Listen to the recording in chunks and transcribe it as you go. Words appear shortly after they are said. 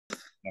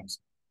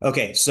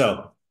Okay,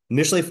 so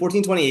Mishlei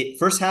 1428,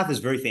 first half is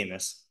very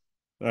famous.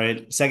 All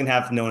right, second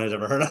half, no one has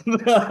ever heard of.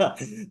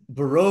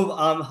 Barov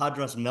am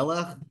hadras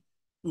melech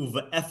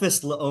uva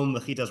efes laom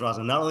mechitas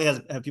razon. Not only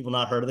have people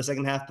not heard of the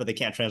second half, but they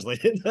can't translate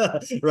it,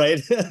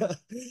 right?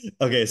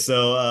 Okay,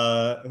 so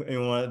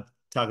anyone want to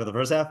talk about the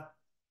first half?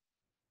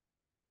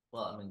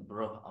 Well, I mean,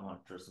 Baruch Amar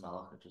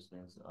Malach, it just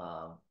means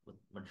with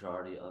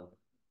majority of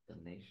the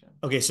nation.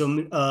 Okay, so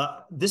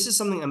this is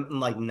something I'm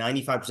like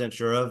 95%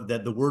 sure of,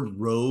 that the word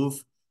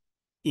rove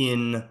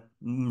in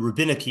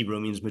rabbinic Hebrew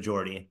means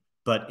majority,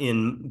 but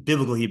in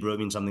biblical Hebrew it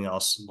means something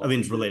else. Multitude? I mean,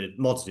 it's related,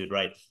 multitude,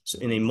 right? So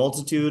in a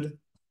multitude,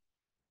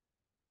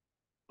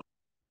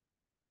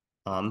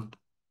 um,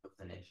 Of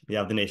the nation.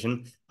 yeah, of the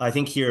nation. I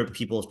think here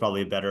people is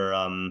probably a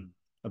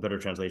better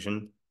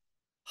translation.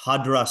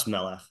 Hadras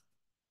melech.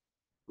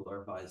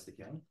 Glorifies the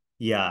king.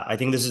 Yeah, I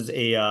think this is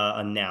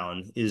a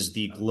noun. Is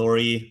the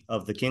glory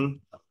of the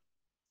king.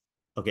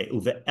 Okay,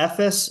 uve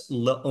ephes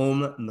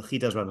leom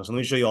mechitas razon. So let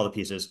me show you all the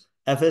pieces.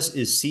 Ephes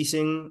is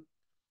ceasing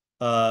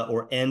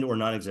or end or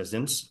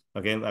non-existence.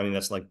 Okay, I mean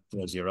that's like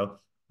zero.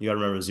 You got to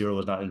remember zero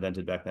was not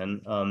invented back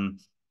then.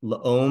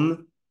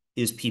 Laom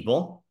is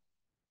people.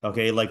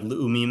 Okay, like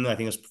leumim, I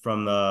think it's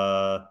from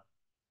Shnei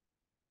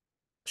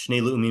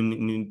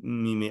leumim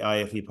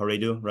mi'ayafi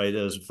paredu, right?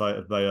 As by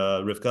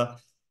Rivka.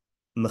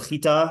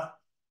 Machita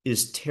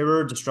is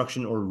terror,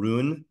 destruction, or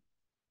ruin,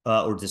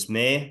 or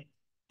dismay.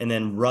 And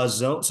then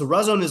razon. So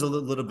razon is a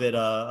little bit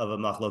of a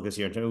machlokas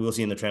here. We'll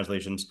see in the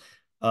translations.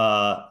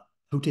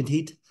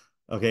 Hutintit,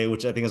 okay,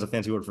 which I think is a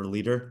fancy word for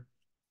leader.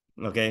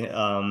 Okay,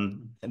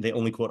 and they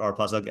only quote our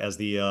pasuk as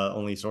the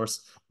only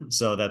source.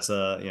 So that's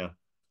yeah.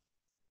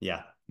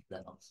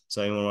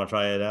 So anyone want to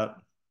try it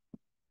out?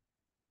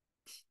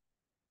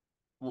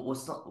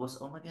 What's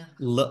Om again?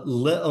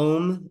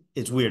 Leom,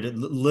 it's weird.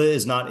 Le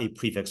is not a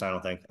prefix, I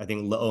don't think. I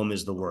think leom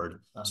is the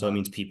word. So it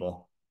means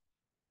people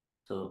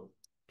So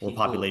or people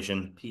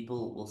population.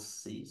 people will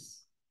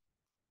cease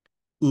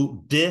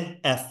U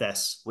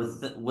bfs.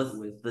 with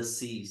the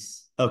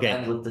cease Okay.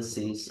 and with the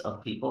cease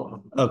of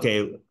people.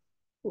 Okay.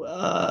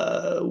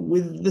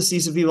 With the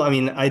cease of people, I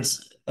mean,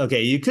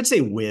 okay, you could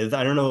say with,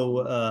 I don't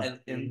know,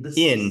 And in the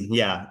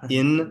yeah,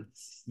 in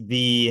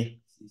the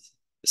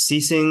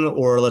ceasing,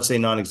 or let's say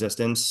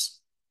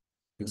non-existence,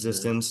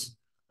 existence,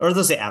 or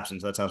let's say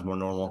absence. That sounds more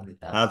normal.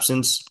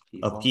 Absence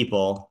of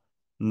people.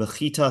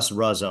 Mechitas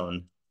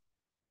razon.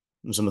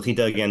 So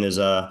mechita again is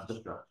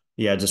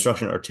yeah,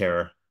 destruction or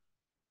terror.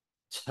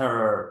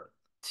 terror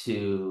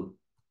to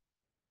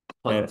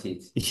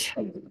teeth.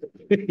 Yeah,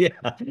 yeah.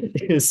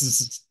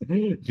 It's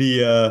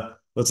the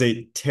let's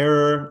say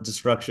terror,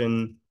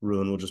 destruction,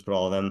 ruin. We'll just put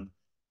all of them.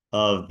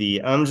 Of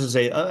the, I'm just gonna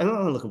say, I don't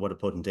want to look at what a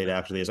potentate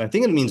actually is. I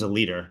think it means a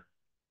leader.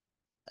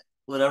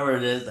 Whatever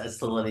it is, I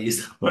still want to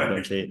use the word.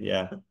 Potentate,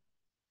 yeah.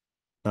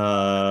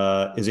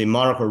 Is a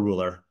monarch or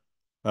ruler.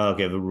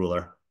 Okay, of a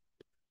ruler.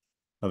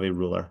 Of a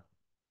ruler.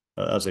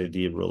 I'll say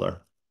the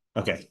ruler.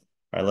 Okay.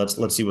 All right,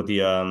 let's see what the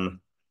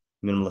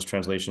minimalist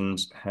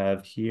translations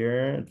have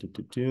here.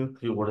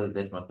 You ordered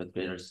it my fifth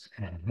graders.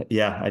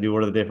 Yeah, I do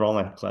word of the day for all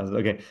my classes.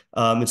 Okay.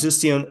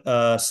 Mitzion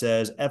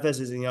says Ephes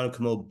is inyanu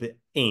kamo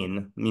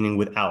be'ain, meaning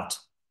without.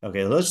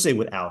 Okay, let's just say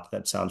without.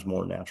 That sounds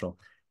more natural.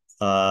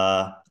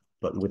 But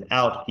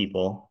without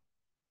people.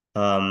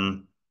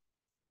 And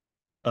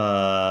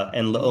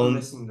Laom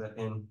missing the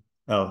in.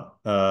 Oh,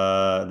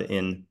 the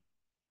in.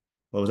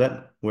 What was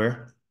that?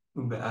 Where?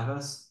 Ube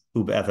Efes.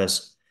 Ub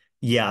Ephes.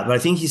 Yeah, but I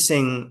think he's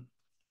saying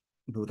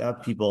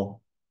without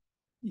people.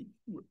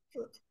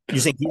 You're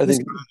saying I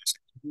think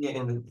Yeah,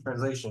 in the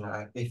translation,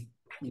 if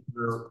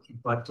you're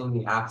but in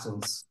the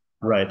absence,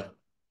 right.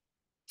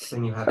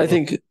 then you have I in,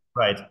 think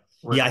Right.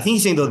 Yeah, I think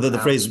he's saying the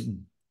phrase.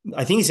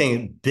 I think he's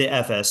saying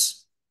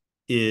BFS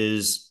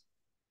is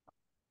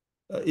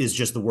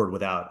just the word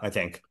without. I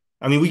think.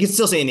 I mean, we can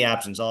still say in the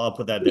absence. I'll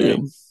put that there.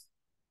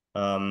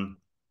 yeah.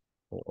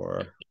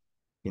 Or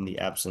in the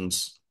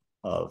absence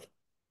of.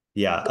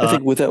 Yeah. I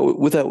think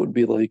without would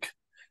be like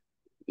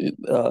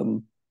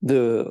the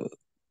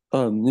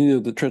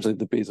the translate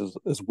the base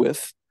as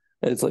with.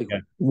 And it's like Yeah.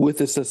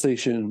 with a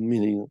cessation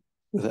meaning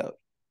without.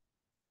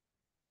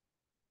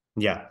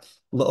 Yeah.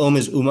 Laom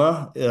is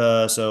Uma.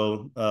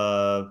 So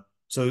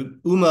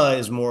Uma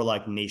is more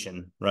like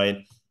nation,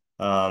 right?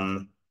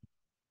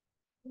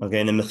 Okay,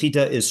 and then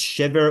Mechita is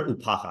Shever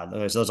Upachad.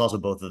 Okay, so it's also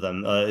both of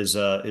them.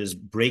 Is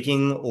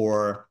breaking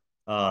or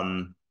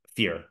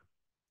fear.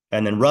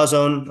 And then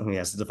Razon, okay,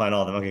 yes, to define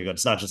all of them. Okay, good.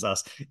 It's not just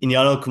us.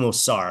 Inyano Kumo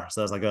Sar. So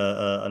that's like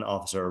an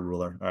officer or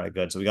ruler. All right,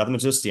 good. So we got the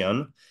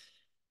Matustion.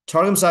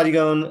 Targum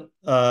Sadigon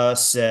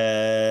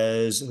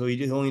says who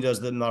only does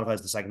the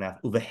modifies the second half.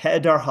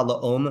 Uvehedar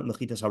halaom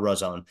mechitas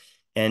harazon,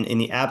 and in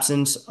the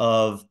absence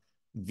of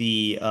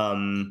the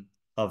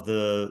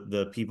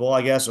people,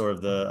 I guess, or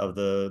of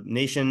the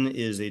nation,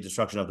 is a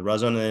destruction of the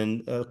razon.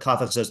 And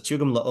Kathach says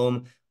Tirgum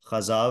laom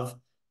chazav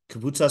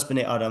kibutzas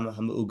bnei adam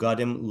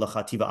hamugadim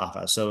lachativa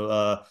acha.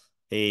 So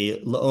a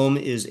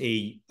laom is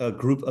a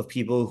group of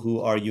people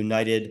who are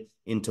united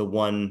into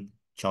one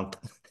chunk.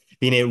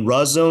 Bine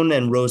razon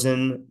and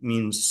rosen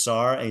means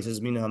sar, and he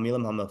says min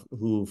hamilim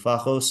hamahu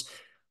fachos,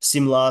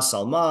 simla,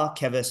 salma,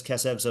 keves,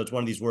 kesev. So it's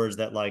one of these words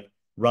that like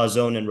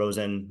razon and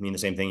rosen mean the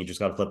same thing. You just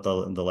got to flip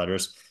the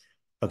letters.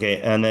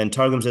 Okay, and then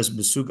Targum says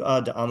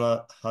besuga de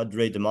ama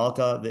hadre de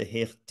malka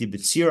vehech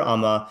dibitzir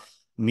ama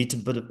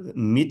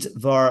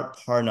mitvar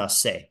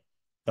parnase.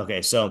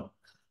 Okay, so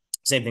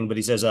same thing, but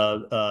he says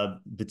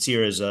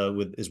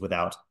bitzir is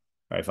without.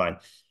 All right, fine.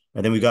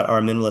 And then we got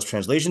our minimalist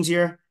translations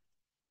here.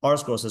 Our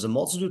scroll says a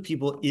multitude of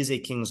people is a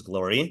king's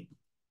glory,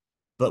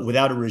 but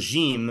without a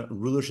regime,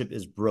 rulership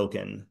is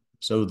broken.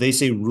 So they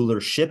say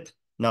rulership,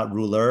 not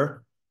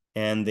ruler,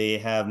 and they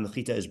have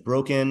mechita is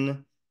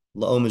broken,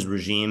 laom is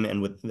regime,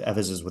 and with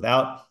ephes is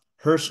without.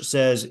 Hirsch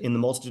says in the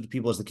multitude of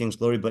people is the king's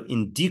glory, but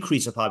in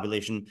decrease of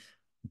population,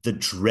 the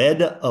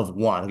dread of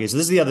want. Okay, so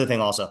this is the other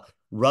thing also.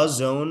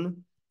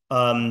 Razon,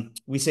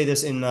 we say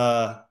this in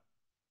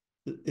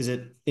is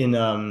it in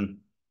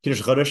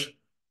Kiddush Chodesh?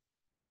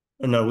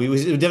 No, we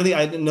definitely.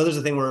 I know there's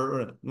a thing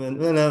where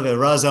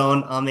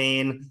razon,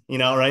 amen,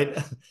 right?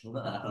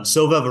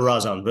 Sova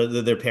v'razon,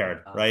 but they're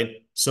paired, right?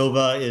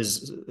 Sova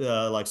is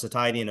like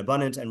satiety and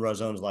abundance, and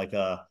razon is like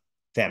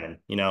famine,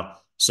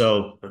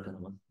 So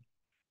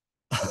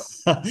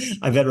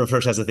I bet Rav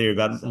Hirsch has a theory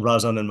about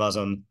razon and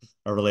mazon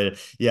are related.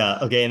 Yeah,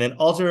 okay. And then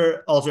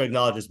Alter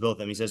acknowledges both of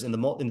them. He says, in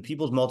the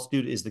people's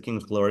multitude is the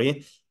king's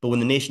glory, but when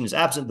the nation is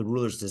absent, the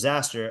ruler's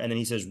disaster. And then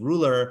he says,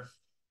 ruler.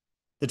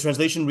 The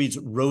translation reads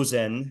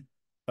rosen,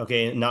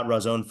 okay, not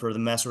razon for the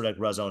Masoretic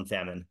razon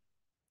famine.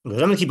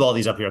 Because I'm going to keep all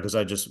these up here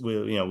because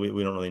we don't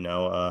really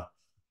know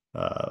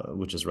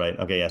which is right.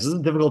 Okay, yes, this is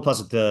a difficult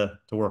pasuk to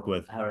work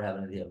with. I don't have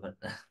an idea, but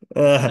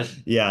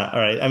yeah,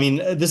 all right. I mean,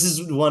 this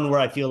is one where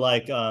I feel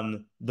like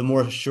the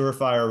more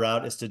surefire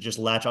route is to just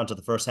latch onto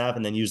the first half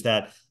and then use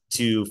that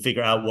to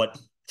figure out what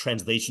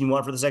translation you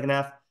want for the second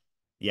half.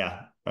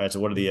 Yeah. All right. So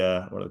what are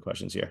the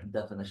questions here?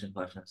 Definition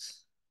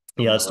questions.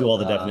 Yeah, let's do all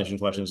the definition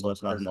questions.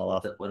 Let's knock them all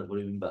off. What do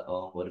you mean by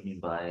what do you mean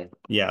by?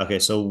 Yeah. Okay.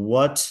 So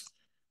what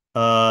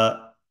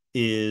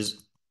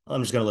is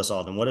I'm just gonna list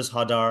all of them. What is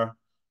Hadar?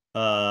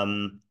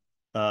 Or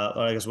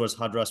I guess what's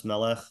Hadras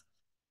Melech?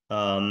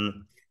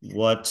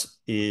 What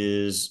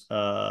is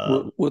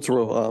what's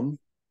Roham?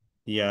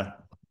 Yeah.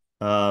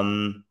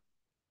 I'm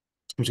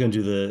just gonna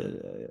do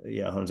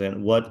hold on a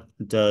second. What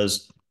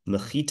does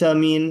Mechita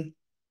mean?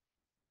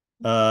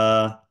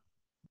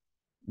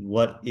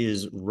 What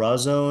is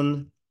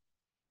Razon?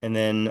 And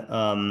then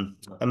I'm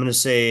gonna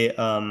say see,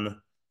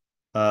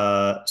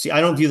 I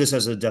don't view this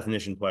as a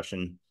definition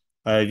question.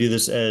 I view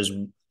this as,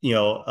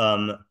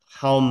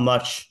 how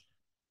much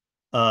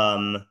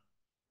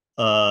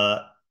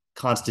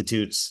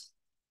constitutes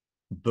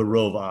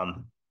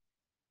Barovam.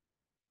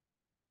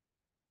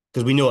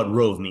 Because we know what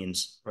rove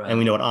means, right, and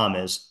we know what am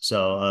is.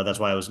 So that's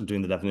why I was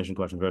doing the definition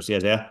question first.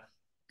 Yes, yeah?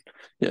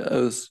 Yeah, I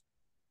was.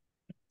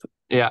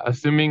 Yeah,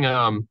 assuming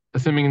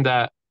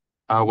that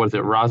what is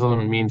it,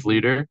 Rosalind means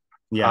leader.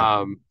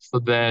 Yeah. So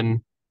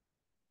then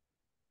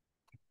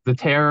the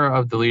terror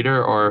of the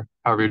leader, or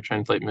however you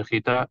translate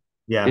Mechita,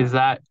 Yeah. is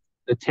that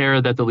the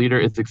terror that the leader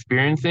is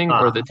experiencing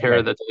or the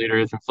terror that the leader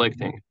is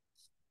inflicting?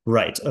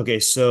 Right. Okay.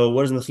 So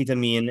what does Mechita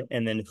mean?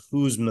 And then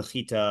whose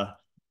Mechita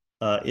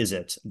is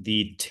it?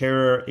 The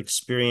terror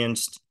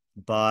experienced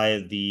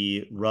by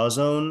the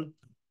Razon,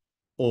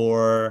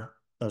 or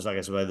I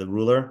guess by the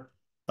ruler,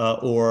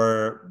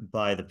 or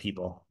by the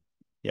people?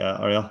 Yeah,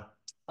 Ariel?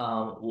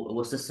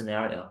 What's the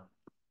scenario?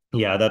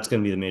 Yeah, that's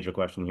going to be the major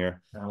question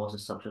here. And what's the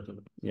subject of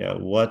it? Yeah,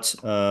 what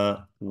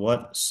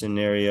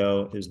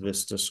scenario is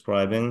this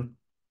describing?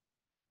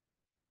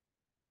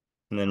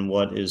 And then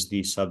what is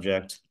the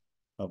subject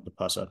of the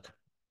pasuk?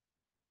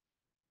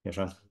 Yeah,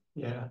 Sean?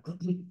 Yeah.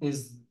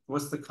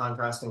 What's the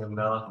contrasting of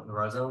Melech and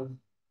Razon,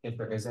 if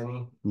there is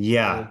any?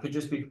 Yeah. I mean, it could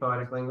just be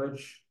poetic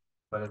language,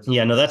 but it's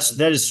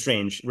that is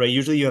strange, right?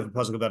 Usually you have a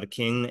pasuk about a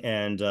king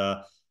and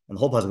the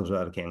whole pasuk is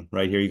about a king,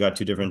 right? Here you got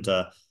two different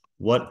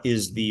what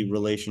is the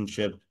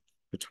relationship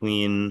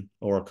between,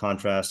 or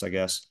contrast, I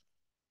guess,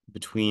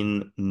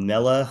 between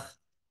Melech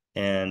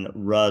and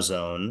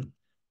Razon,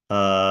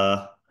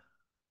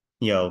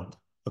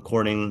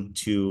 according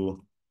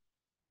to,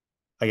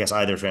 I guess,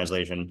 either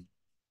translation.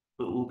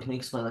 Can you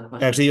explain that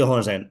question? Actually, hold on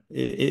a second.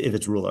 If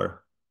it's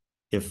ruler,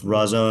 if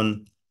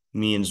Razon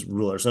means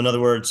ruler. So in other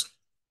words,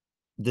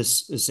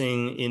 this is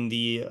saying in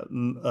the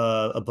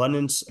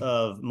abundance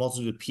of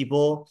multitude of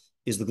people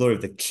is the glory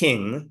of the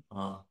king.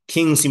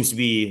 King seems to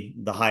be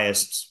the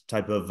highest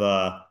type of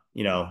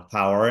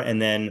power,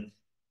 and then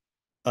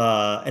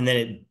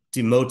it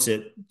demotes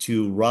it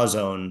to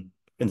Razon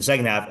in the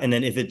second half. And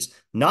then if it's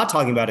not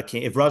talking about a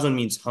king, if Razon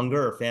means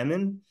hunger or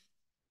famine,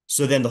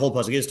 so then the whole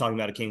pasuk is talking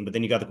about a king. But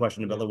then you got the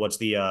question about what's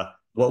the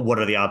what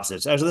are the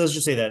opposites? Actually, let's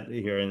just say that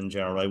here in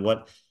general,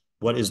 right?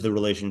 What is the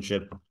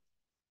relationship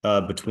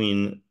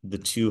between the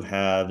two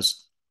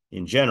halves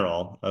in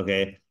general?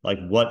 Okay, like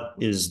what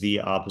is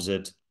the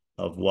opposite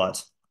of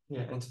what?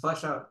 Yeah, and to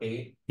flesh out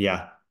 8.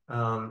 Yeah.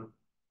 Are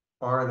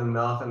the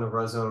Melech and the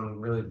Razon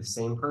really the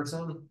same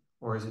person,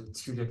 or is it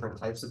two different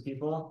types of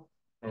people?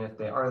 And if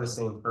they are the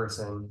same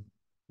person,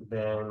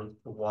 then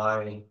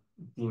why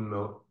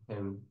demote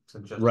him to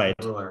just Right.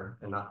 ruler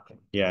and not king?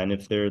 Yeah, and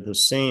if they're the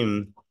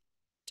same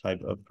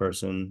type of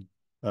person,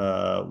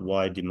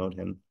 why demote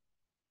him?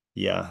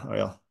 Yeah,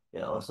 Ariel.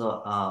 Yeah.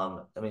 Also,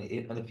 I mean,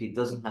 even if he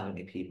doesn't have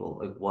any people,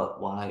 like,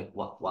 why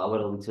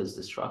would it lead to his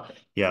destruction?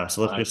 Yeah,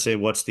 so let's just say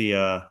what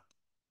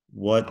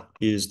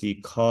is the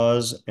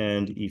cause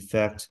and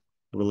effect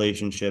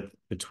relationship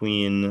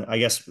between, I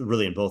guess,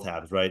 really in both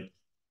halves, right?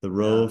 The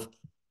Rove,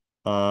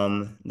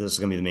 this is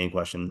gonna be the main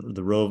question.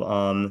 The Rove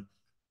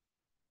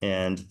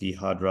and the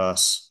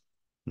Hadras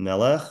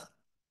Melech,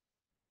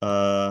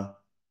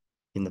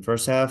 in the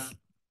first half,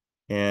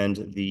 and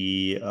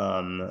the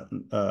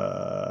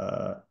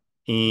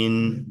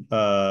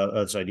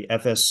the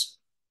Ephes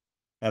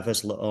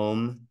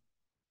Laom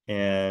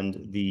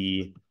and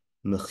the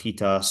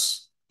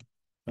Mechitas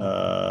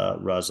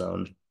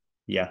Razon.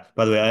 Yeah.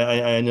 By the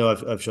way, I know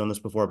I've shown this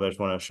before, but I just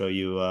want to show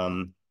you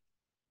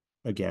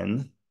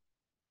again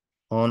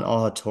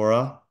on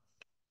Torah.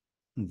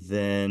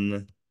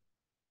 Then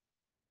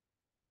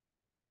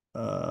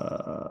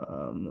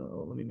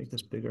let me make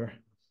this bigger.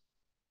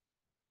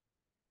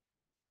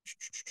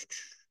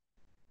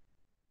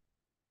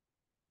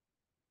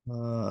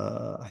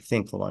 I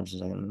think, hold on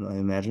just a second. Am I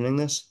imagining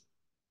this?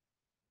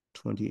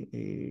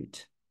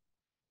 28.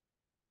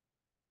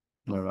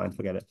 Never mind,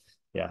 forget it.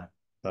 Yeah.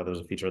 Thought there was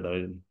a feature that I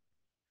didn't.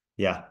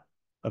 Yeah.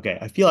 Okay.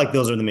 I feel like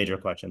those are the major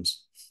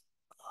questions.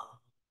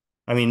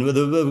 I mean,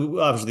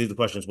 obviously the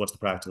question is what's the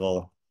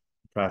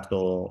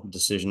practical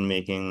decision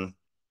making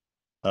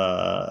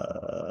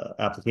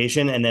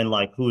application, and then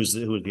like who's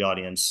the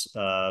audience,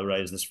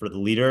 right? Is this for the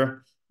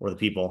leader or the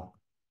people?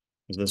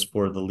 Is this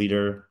for the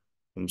leader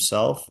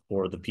himself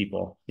or the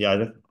people?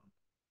 Yeah.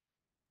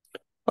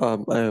 I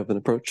have an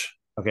approach.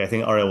 Okay, I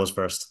think Ariel was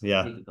first.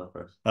 Yeah. You could go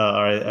first.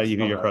 All right, Let's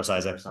you're call first, that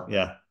Isaac. or something.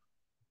 Yeah.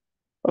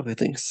 Okay,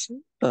 thanks.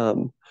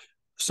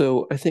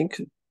 So I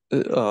think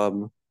this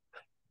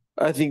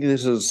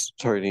is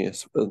targeting a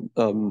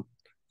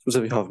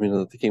specific Havamina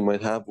that the king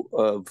might have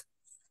of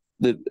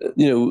that,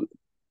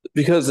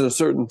 because in a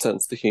certain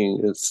sense the king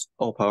is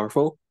all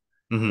powerful.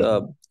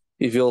 Mhm.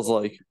 He feels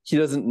like he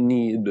doesn't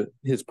need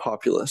his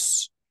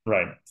populace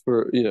Right.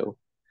 for,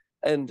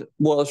 and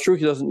while it's true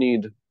he doesn't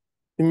need,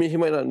 he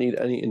might not need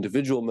any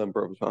individual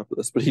member of his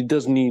populace, but he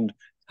does need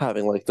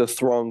having like the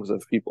throngs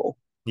of people.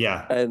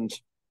 Yeah. And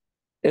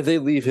if they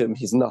leave him,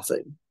 he's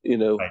nothing,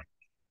 Right.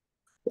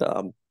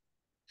 I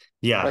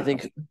Yeah.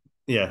 think,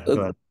 Yeah.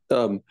 Go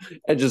ahead.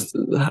 and just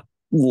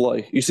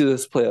like you see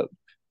this play out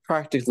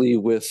practically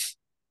with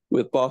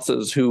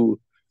bosses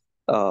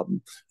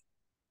um,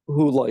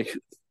 who like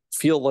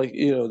feel like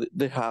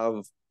they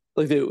have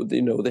like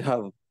they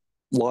have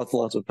lots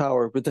and lots of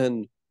power, but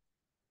then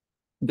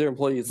their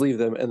employees leave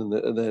them, and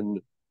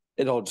then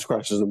it all just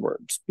crashes and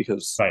burns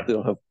because Right. they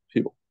don't have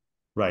people.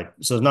 Right.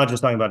 So it's not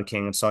just talking about a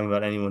king; it's talking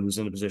about anyone who's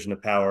in a position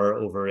of power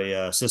over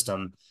a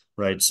system.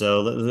 Right.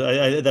 So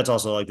that's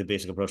also like the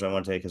basic approach I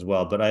want to take as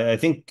well. But I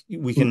think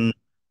we can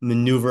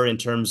maneuver in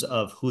terms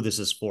of who this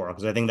is for,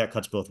 because I think that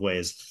cuts both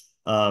ways.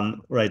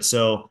 Right.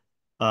 So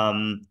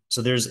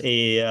there's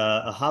a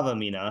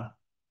Havamina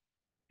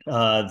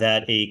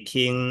that a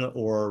king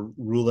or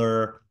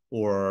ruler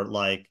or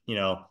like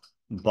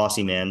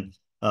bossy man,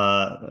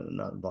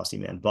 not bossy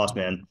man, boss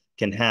man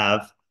can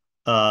have,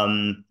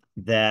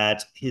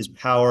 that his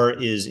power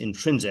is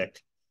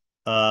intrinsic,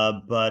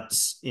 but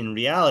in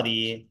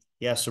reality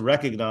he has to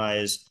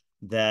recognize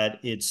that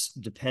it's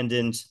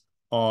dependent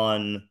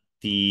on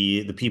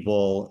the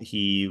people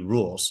he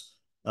rules,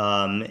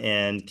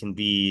 and can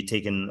be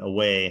taken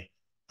away,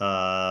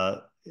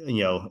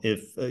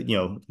 if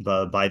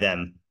by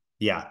them.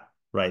 Yeah,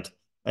 right.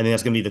 I think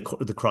that's going to be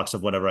the crux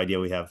of whatever idea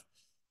we have.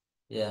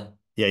 Yeah.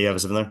 Yeah, you have a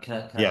similar?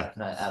 Yeah.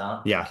 Can I add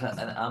on? Yeah.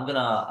 And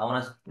I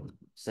want to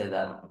say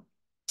that,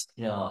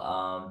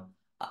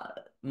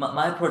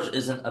 my approach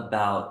isn't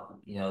about,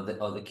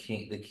 the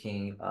king,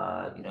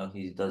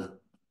 he does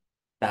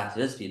back to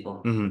his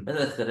people. Mm-hmm. And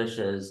the chiddush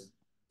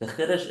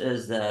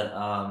is that,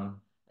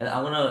 and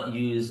I want to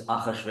use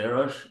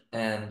Achashverosh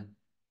and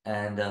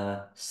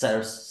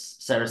Cyrus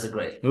the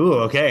Great. Ooh,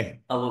 okay.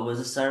 Oh, what was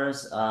it,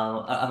 Cyrus?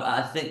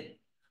 I think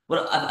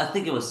I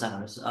think it was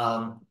Cyrus.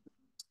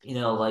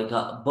 Like,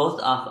 both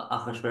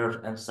Ahasuerus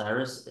and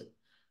Cyrus,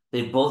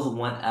 they both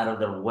went out of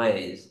their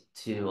ways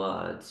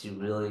to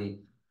really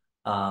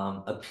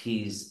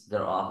appease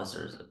their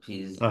officers,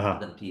 appease Uh-huh.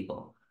 the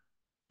people.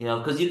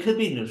 Because you could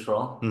be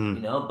neutral,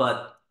 Mm-hmm.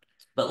 but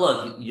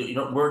look,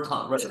 we're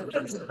talking right in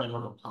the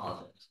framework of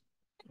politics.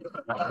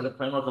 Right? In the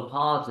framework of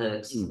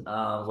politics,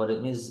 what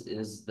it means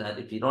is that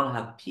if you don't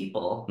have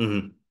people,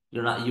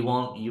 Mm-hmm. you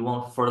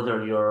won't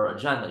further your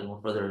agenda, you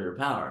won't further your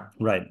power.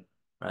 Right.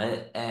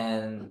 Right?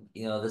 And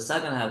the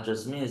second half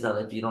just means that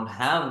if you don't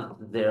have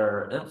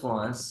their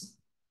influence,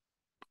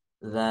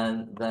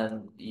 then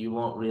you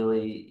won't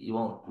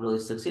really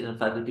succeed. In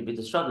fact, it could be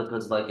destructive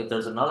because, like, if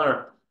there's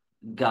another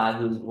guy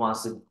who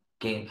wants to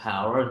gain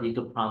power, he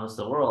could promise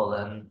the world,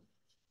 and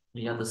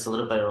You have to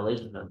solidify your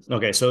relationships.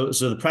 Okay, so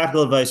the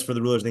practical advice for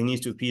the rulers, they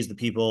need to appease the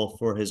people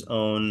for his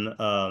own,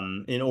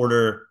 in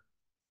order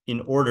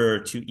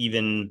to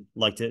even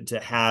like to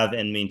have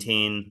and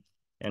maintain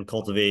and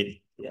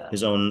cultivate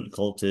his own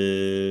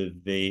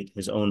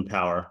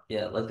power.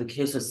 Yeah, like the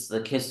case with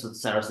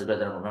Cyrus the Great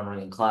that I'm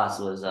remembering in class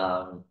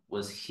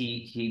was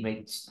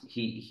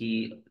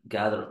he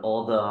gathered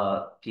all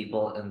the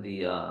people in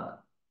the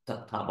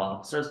top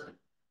officers,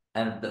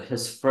 and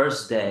his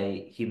first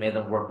day he made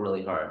them work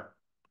really hard.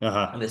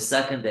 And the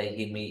second day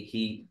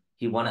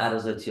he went out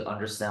of it to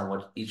understand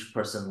what each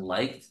person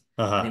liked.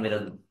 And he made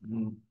a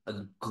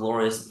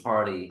glorious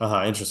party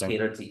Interesting.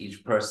 catered to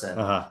each person.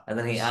 And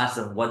then he asked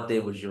them, what day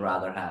would you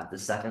rather have, the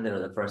second day or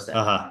the first day?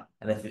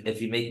 And if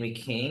you make me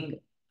king,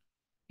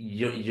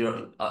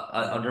 you're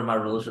under my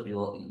rulership,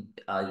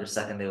 your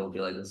second day will be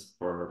like this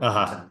for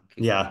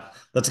Yeah,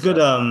 that's good.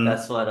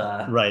 That's what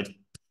right.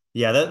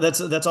 Yeah,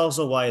 that's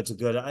also why it's a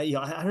good. I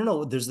don't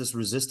know. There's this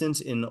resistance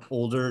in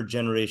older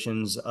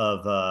generations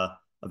of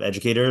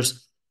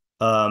educators,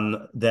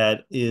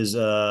 that is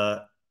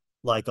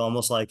like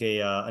almost like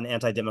an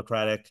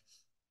anti-democratic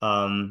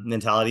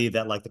mentality,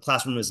 that like the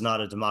classroom is not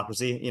a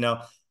democracy.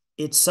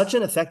 It's such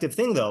an effective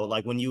thing though.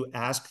 Like when you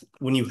help,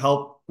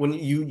 when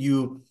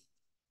you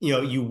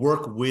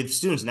work with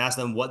students and ask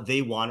them what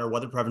they want or what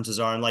their preferences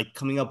are, and like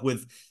coming up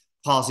with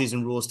policies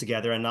and rules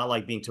together, and not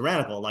like being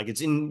tyrannical. Like it's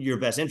in your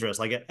best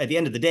interest. Like at the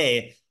end of the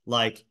day,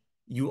 like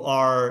you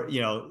are,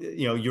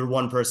 you're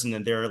one person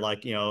and they're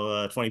like,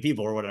 20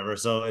 people or whatever.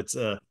 So it's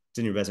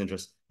in your best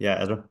interest.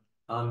 Yeah, Ezra.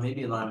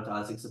 Maybe in line with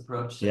Isaac's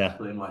approach to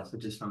explain why it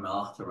switches from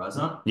Melech to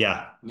Raza.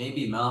 Yeah.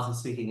 Maybe Melech is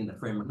speaking in the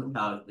framework of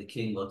how the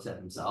king looks at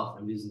himself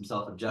and views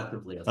himself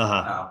objectively as a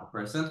powerful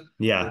person.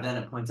 Yeah. But then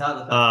it points out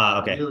the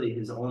fact that really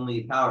his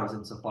only power is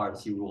insofar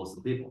as he rules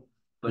the people.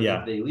 But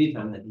if they leave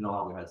him, then he no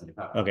longer has any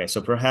power. Okay,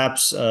 so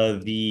perhaps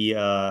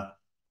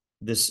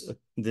this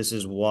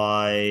is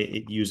why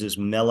it uses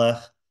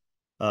Melech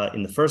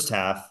in the first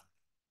half,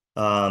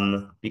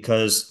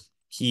 because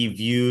he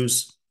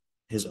views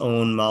his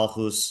own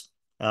Malchus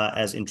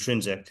as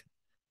intrinsic.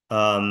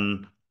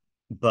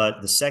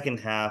 But the second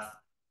half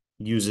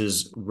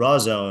uses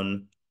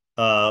Razon,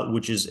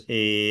 which is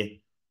a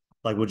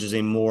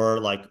more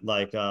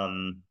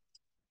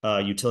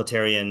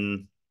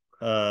utilitarian,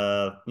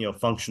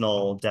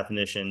 functional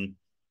definition,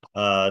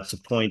 to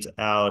point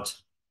out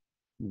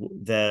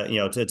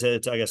that,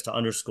 to I guess to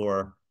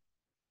underscore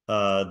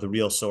the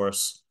real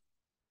source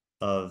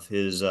of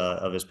his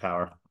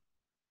power.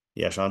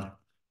 Yeah, Sean.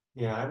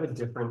 Yeah, I have a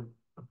different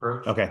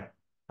approach. Okay.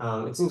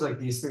 It seems like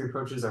these three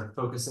approaches are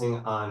focusing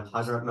on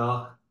Hazrat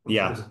Melech in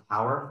terms of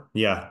power.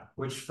 Yeah.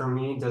 Which for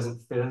me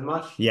doesn't fit as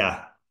much.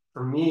 Yeah.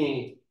 For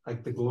me,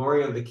 like the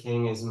glory of the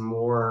king is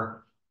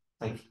more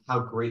like how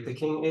great the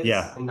king is,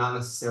 and not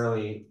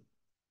necessarily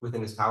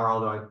within his power,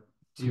 although I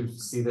do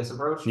see this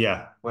approach.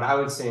 Yeah. What I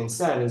would say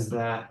instead is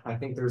that I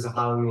think there's a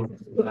Halloween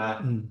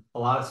that a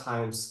lot of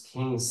times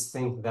kings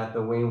think that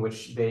the way in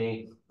which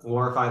they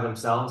glorify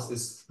themselves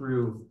is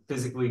through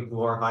physically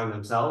glorifying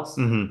themselves.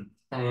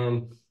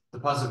 And the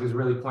pasuk is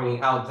really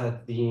pointing out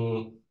that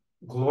the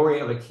glory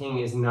of a king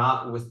is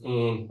not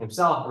within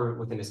himself or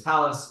within his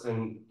palace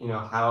and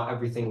how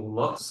everything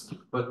looks,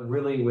 but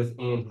really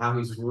within how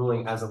he's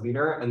ruling as a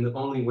leader. And the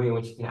only way in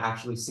which you can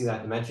actually see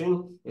that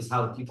dimension is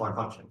how the people are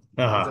functioning.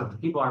 So if the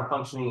people are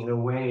functioning in a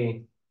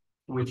way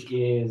which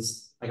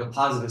is like a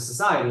positive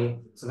society,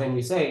 so then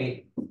you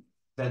say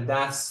that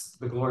that's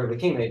the glory of the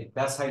king.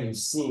 That's how you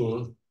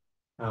see.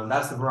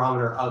 That's the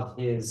barometer of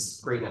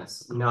his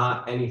greatness,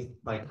 not any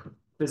like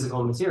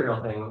physical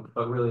material thing,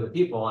 but really the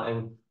people.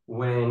 And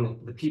when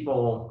the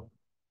people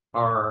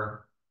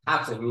are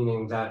absent,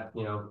 meaning that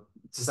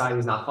society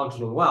is not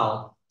functioning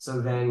well, so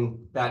then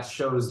that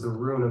shows the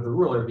ruin of the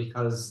ruler,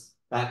 because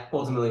that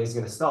ultimately is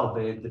going to spell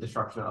the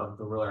destruction of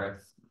the ruler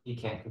if he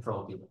can't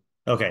control people.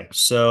 Okay,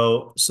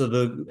 so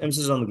the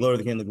emphasis on the glory of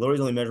the king. The glory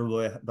is only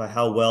measurable by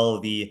how well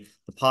the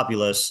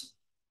populace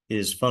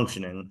is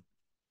functioning.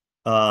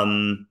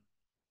 Sorry,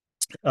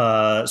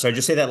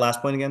 just say that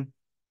last point again.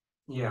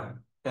 Yeah,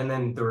 and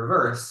then the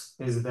reverse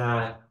is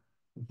that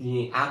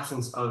the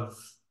absence of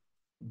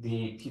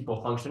the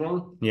people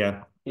functioning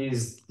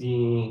is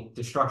the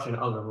destruction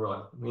of the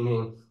ruler.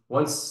 Meaning,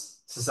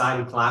 once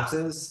society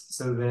collapses,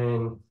 so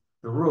then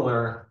the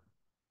ruler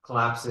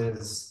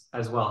collapses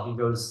as well. He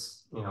goes,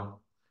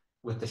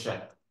 with the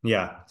ship.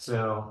 Yeah.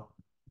 So.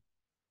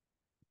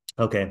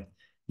 Okay.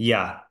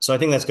 Yeah. So I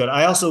think that's good.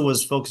 I also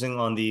was focusing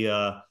on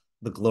the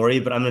glory,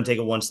 but I'm going to take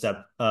it one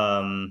step.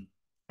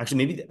 Actually,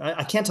 maybe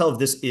I can't tell if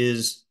this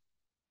is.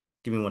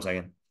 Give me 1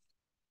 second.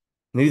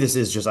 Maybe this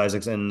is just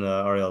Isaac's and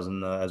Ariel's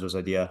and Ezra's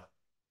idea.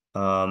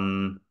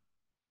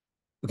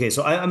 Okay,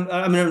 so I'm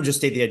gonna just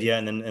state the idea,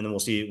 and then we'll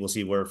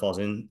see where it falls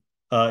in.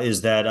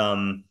 Is that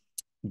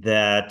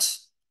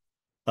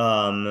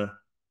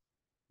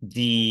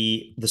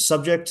the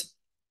subject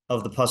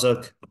of the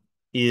pasuk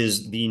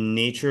is the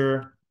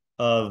nature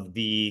of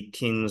the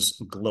king's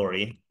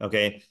glory.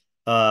 Okay,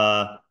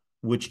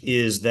 which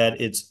is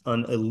that it's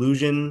an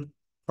illusion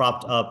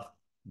propped up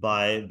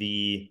by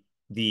the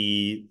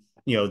the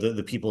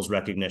the people's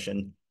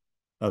recognition.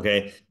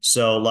 Okay,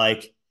 so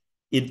like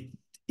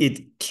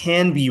it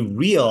can be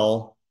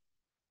real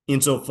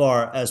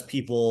insofar as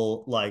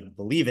people like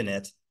believe in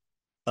it,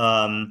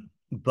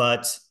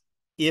 but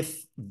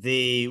if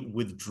they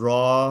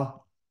withdraw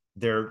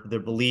their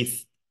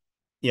belief,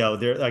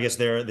 their I guess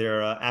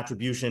their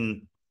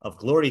attribution of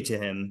glory to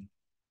him,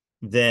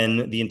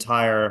 then the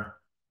entire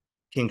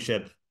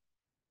kingship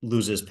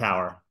loses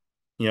power.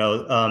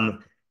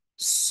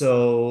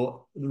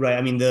 So right.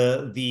 I mean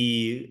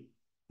the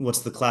what's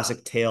the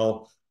classic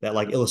tale that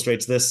like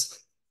illustrates this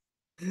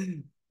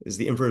is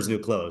the Emperor's New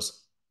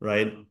Clothes,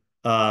 right?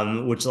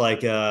 Which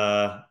like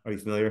are you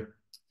familiar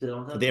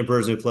with the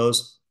Emperor's New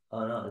Clothes?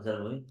 Oh no, is that a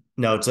movie?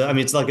 No, I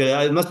mean it's like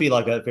it must be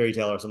like a fairy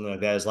tale or something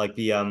like that. It's like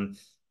the I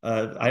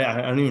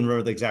don't even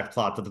remember the exact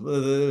plot,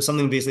 but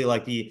something basically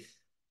like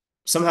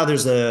somehow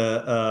there's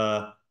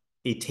a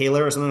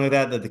tailor or something like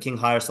that the king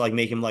hires to like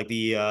make him like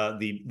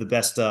the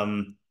best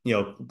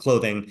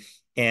clothing,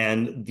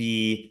 and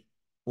the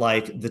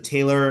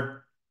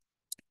tailor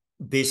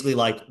basically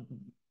like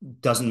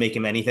doesn't make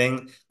him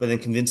anything, but then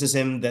convinces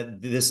him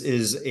that this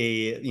is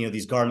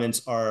these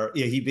garments are,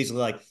 he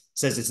basically like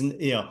says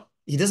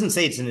he doesn't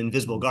say it's an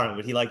invisible garment,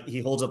 but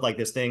he holds up like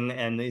this thing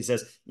and he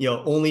says,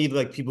 only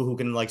like people who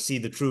can like see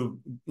the true,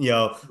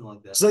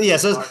 Like that. So yeah,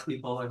 so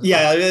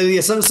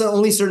Yeah, so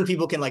only certain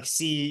people can like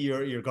see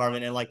your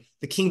garment, and like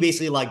the king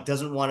basically like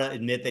doesn't want to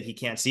admit that he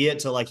can't see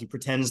it, so like he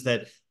pretends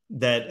that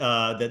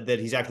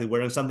he's actually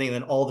wearing something, and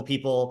then all the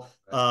people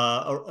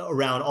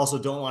around also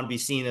don't want to be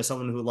seen as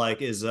someone who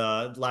like is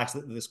lacks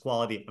this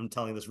quality. I'm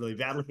telling this really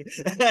badly,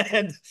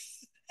 and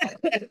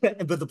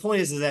but the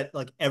point is that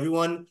like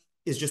everyone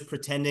is just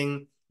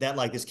pretending that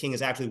like this king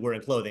is actually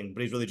wearing clothing,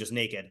 but he's really just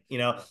naked,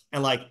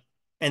 and like.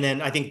 And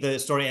then I think the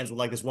story ends with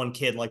like this one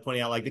kid like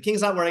pointing out like the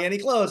king's not wearing any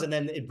clothes, and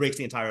then it breaks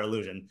the entire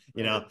illusion,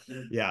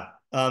 Yeah.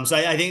 So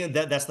I think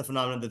that's the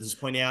phenomenon that this is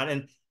pointing out,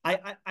 and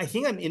I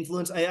think I'm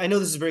influenced. I know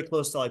this is very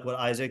close to like what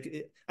I think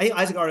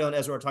Isaac, Ariel, and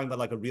Ezra are talking about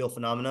like a real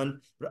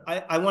phenomenon, but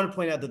I want to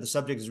point out that the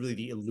subject is really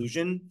the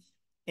illusion,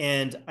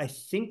 and I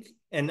think,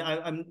 and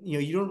I'm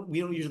we don't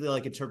usually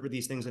like interpret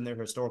these things in their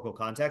historical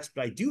context,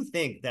 but I do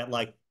think that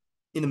like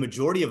in the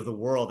majority of the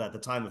world at the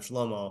time of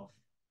Shlomo,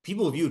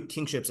 people viewed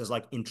kingships as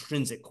like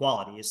intrinsic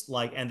qualities,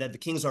 like, and that the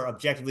kings are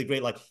objectively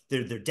great, like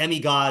they're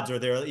demigods, or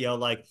they're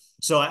like.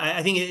 So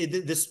I think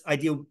this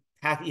idea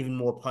packed even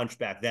more punch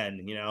back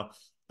then.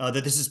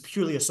 That this is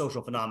purely a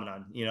social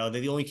phenomenon. That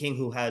the only king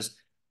who has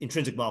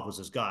intrinsic malchus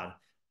is God.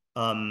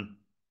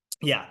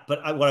 Yeah,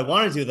 but what I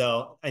want to do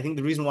though, I think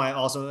the reason why I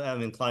also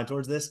am inclined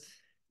towards this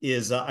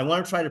is I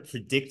want to try to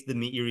predict the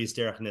Meiri's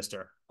Derech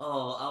Nister.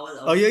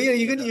 Oh yeah,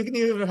 you can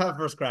even have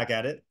first crack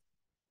at it.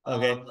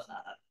 Okay.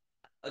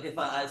 Okay,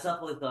 fine. It's not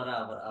fully thought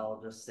out, but I'll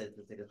just say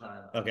to take a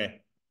time. Okay.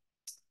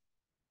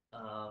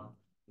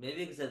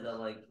 Maybe you can say that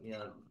like you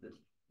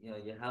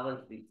have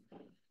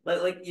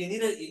like like you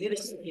need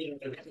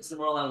it's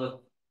more along with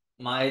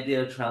my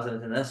idea of translating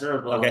to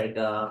Nestor, but Okay. like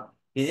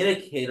you need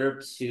to cater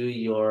to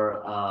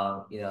your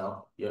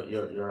your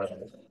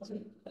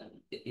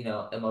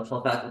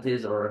emotional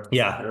faculties or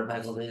better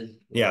faculties,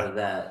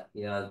 that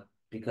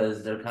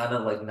because they're kind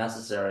of like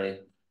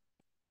necessary.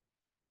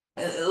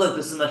 And look,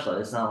 this is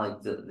Mishlei. It's not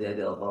like the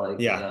ideal, but like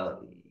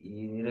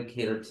you need to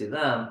cater to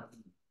them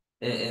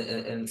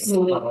in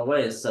several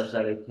ways such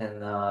that it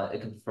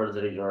can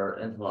further your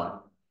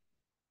intellect.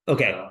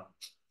 Okay.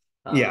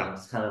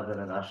 It's kind of in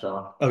a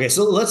nutshell. Okay,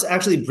 so let's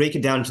actually break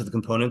it down into the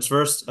components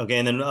first. Okay,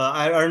 and then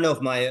I don't know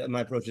if my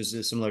approach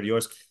is similar to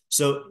yours.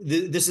 So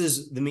this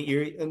is the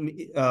Meiri.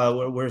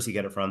 Where does he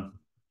get it from?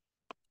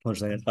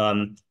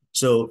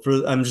 So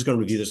I'm just going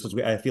to review this because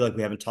I feel like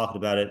we haven't talked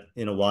about it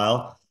in a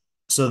while.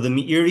 So the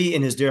Meiri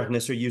in his Derech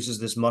Nisser uses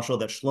this mashal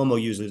that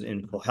Shlomo uses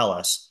in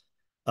Koheles,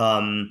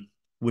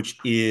 which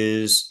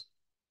is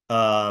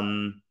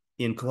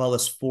in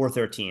Koheles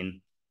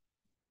 4:13.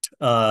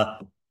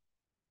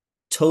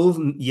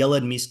 Tov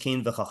yeled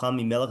miskin v'chacham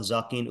mimelech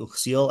zakin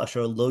uchsiel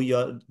asher lo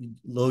yada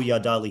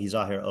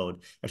lihizaher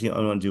od. Actually, I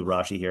want to do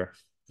Rashi here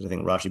because I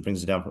think Rashi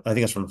brings it down. I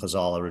think it's from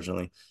Chazal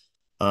originally.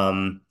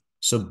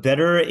 So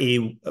better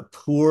a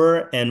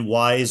poor and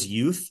wise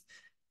youth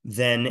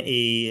than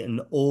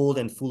an old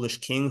and foolish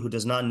king who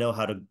does not know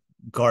how to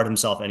guard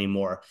himself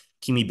anymore.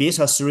 Kimi beis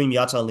hasurim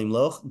yata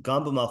limloch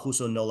gam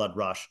b'malchuso nolad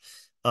rash.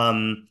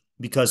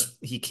 Because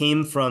he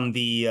came from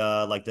the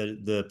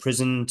the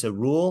prison to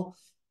rule,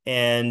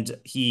 and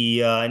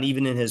and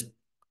even in his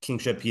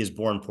kingship he is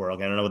born poor.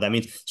 Okay, I don't know what that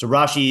means. So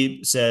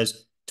Rashi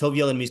says Tov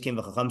yeled miskin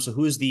v'chacham. So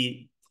who is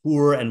the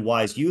poor and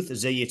wise youth?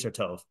 Zeh yitzer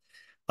tov.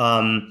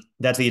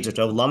 That's the Yitzhak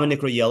Tov. Lama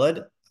Nikra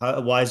Yeled.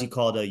 Why is he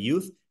called a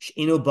youth?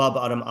 Sheino Bab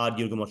Adam Ad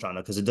Yurgamoshana,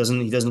 because he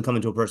doesn't come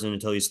into a person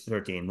until he's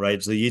 13,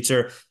 right? So the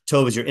Yitzhak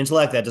Tov is your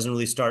intellect that doesn't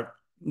really start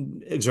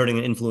exerting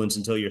an influence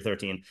until you're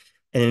 13.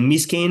 And then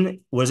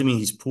Miskin, what does it mean?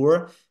 He's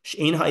poor.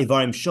 Shein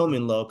Ha'ivarim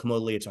Shomin Lo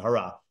Kamod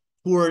Hara.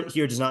 Poor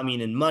here does not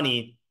mean in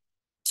money,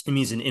 it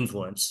means an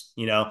influence,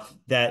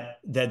 that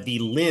the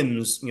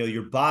limbs,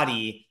 your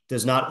body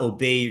does not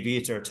obey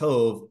your Yetzer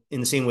Tov in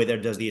the same way that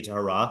it does the Yetzer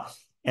Hara.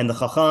 And the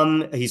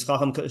Chacham, he's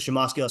Chacham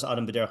Shemaskil as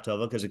Adam B'derech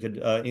Tova, because it could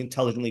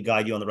intelligently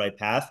guide you on the right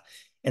path.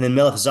 And then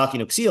Melech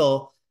Zakin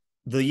Uksiel,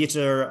 the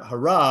Yetzer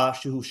Hara,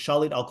 Shuhu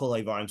Shalit Al Kol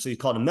Haivarim. So he's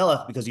called a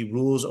Melech because he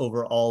rules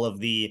over all of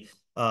the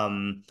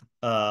limbs.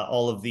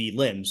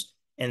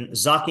 And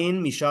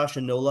Zakin Misha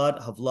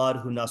Shenolad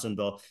Havlad Hunasan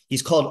Bo.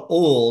 He's called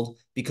old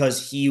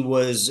because he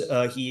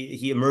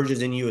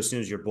emerges in you as soon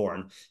as you're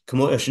born.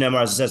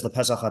 Shnemar, as it says, the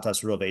Pesach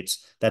Hatas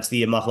Rovates. That's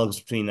the machlokes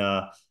between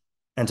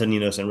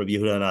Antoninus and Rabbi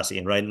Yehuda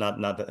Hanasi, right?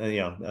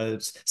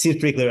 It seems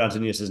pretty clear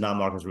Antoninus is not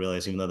Marcus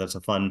Aurelius, even though that's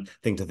a fun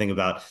thing to think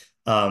about.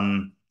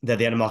 That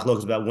the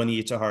machlokes about when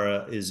the Yetzer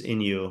Hara is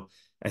in you.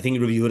 I think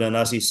Rabbi Yehuda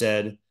Hanasi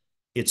said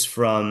it's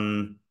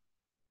from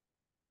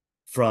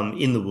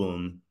in the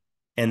womb.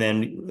 And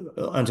then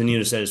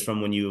Antonino says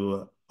from when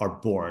you are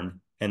born.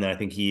 And then I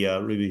think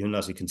Rabbi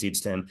Hanasi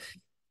concedes to him.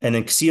 And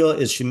then Ksil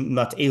is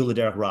Shemat Elu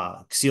Derech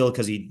Ra. Ksil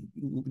because he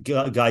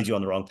guides you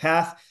on the wrong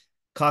path.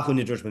 Kaku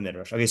Nidrash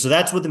B'Midrash. Okay, so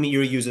that's what the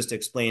Meiri uses to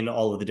explain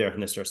all of the Derech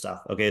Nistar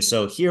stuff. Okay,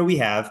 so here we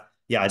have,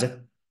 Isaac.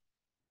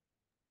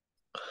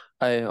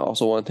 I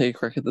also want to take a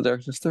crack at the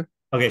Derech Nistar.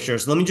 Okay, sure.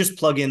 So let me just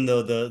plug in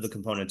the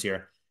components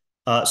here.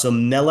 So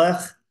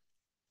Melech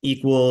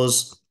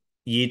equals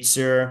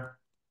Yetzer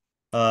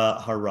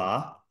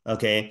Hara.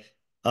 Okay.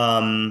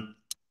 And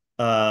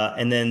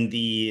then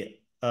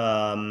actually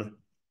I'm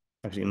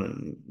gonna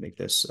make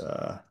this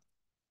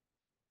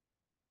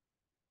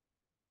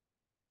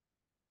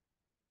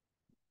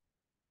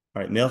all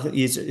right, Melech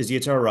is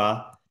Yetzer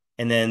Hara,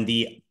 and then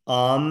the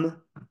and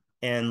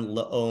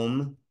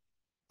Laom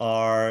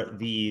are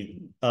the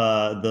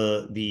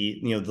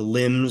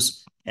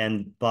limbs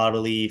and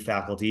bodily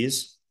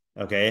faculties.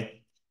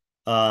 Okay.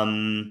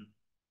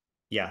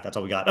 Yeah, that's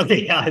all we got.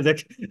 Okay, yeah,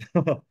 Isaac.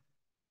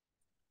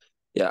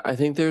 Yeah, I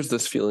think there's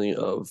this feeling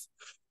of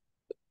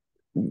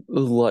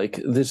like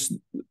this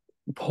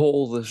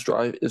this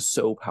drive is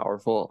so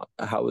powerful.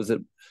 How is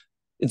it?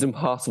 It's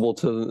impossible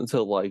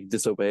to like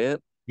disobey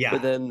it. Yeah.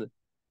 But then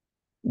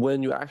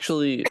when you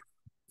actually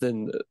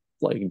then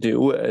like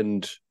do,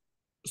 and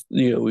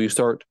you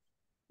start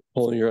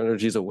pulling your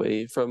energies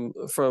away from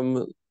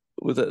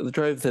with the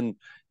drive, then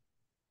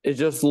it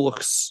just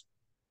looks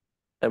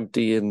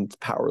empty and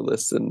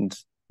powerless and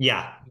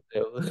yeah.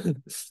 All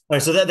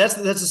right, so that's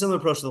a similar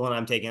approach to the one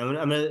I'm taking.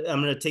 I'm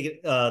gonna take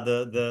it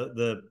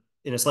the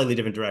in a slightly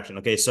different direction.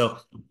 Okay, so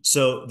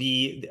I'm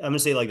gonna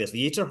say it like this: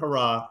 the Yetzer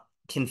Hara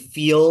can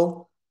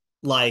feel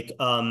like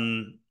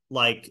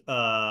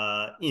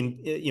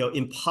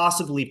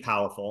impossibly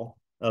powerful,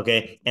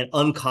 okay, and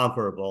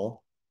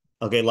unconquerable,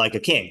 okay, like a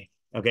king.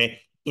 Okay,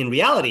 in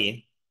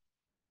reality,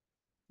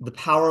 the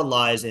power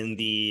lies in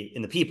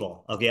the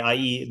people, okay,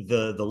 i.e.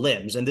 the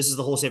limbs. And this is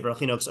the whole Sefer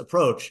Chinuch's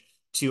approach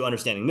to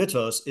understanding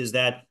mitzvos, is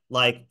that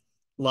like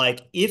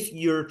if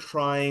you're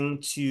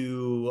trying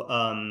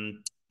to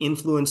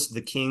influence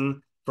the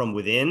king from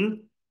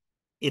within,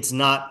 it's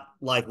not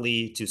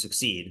likely to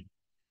succeed.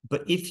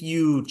 But if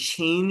you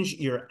change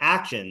your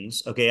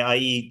actions, okay,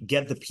 i.e.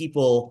 get the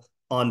people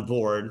on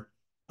board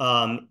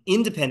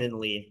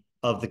independently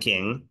of the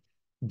king,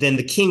 then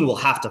the king will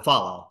have to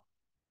follow.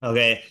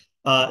 Okay.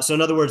 So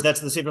in other words, that's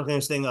the Sefer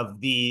Chinuch's thing of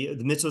the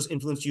mitzvos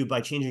influence you by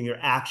changing your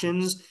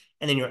actions,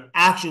 and then your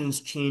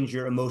actions change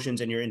your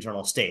emotions and your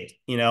internal state.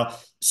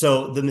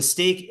 So the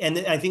mistake, and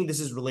I think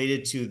this is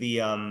related to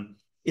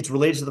it's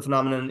related to the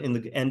phenomenon in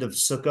the end of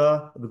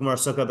Sukkah, the Gemara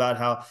Sukkah, about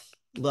how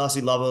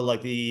Lasi Lava,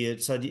 like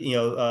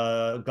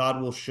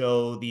God will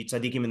show the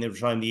tzaddikim and the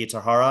Rishayim the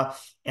Yetzer Hara,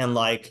 and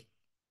like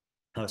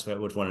I forget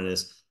which one it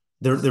is.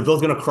 They're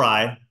both gonna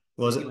cry.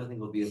 What was it? I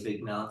think will be a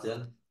big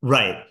mountain.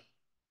 Right.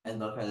 And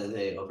they'll cry that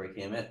they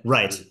overcame it.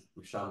 Right.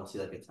 Sean will see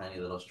like a tiny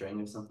little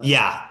string or something.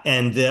 Yeah,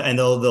 and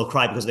they'll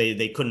cry because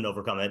they couldn't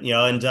overcome it,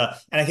 and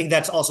I think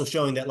that's also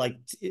showing that like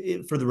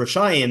for the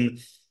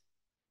Rishayim,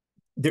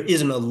 there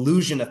is an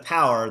illusion of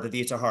power that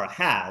the Yetzer Hara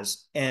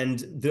has, and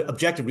the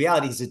objective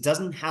reality is it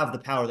doesn't have the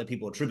power that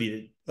people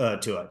attribute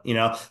to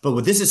it, But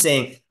what this is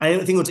saying, I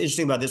think what's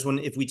interesting about this one,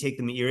 if we take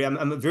the Meiri,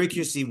 I'm very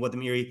curious to see what the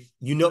Meiri,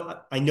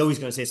 I know he's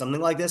going to say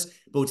something like this,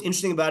 but what's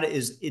interesting about it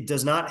is it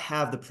does not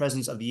have the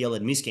presence of the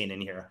Yeled Miskein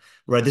in here,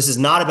 right? This is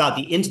not about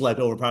the intellect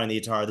overpowering the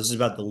Yetzer Hara. This is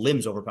about the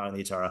limbs overpowering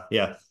the Yetzer Hara.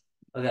 Yeah.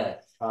 Okay.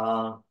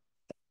 I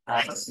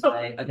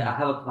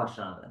have a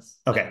question on this.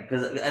 Okay.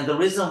 And the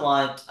reason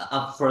why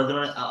I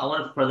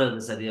want to further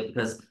this idea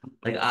because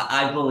like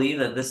I believe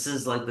that this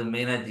is like the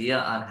main idea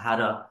on how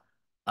to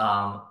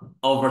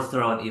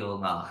overthrow an evil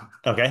melech.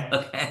 Okay.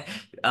 Okay.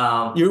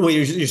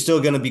 You're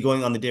still going to be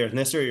going on the Derech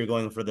Nisser, or you're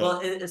going for the?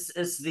 Well,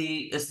 it's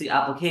the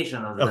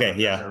application of the okay, Derech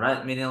yeah, Nisser,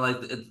 right? Meaning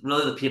like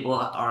really the people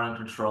are in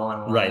control,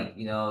 and like, right.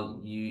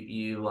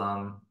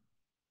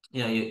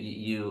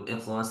 You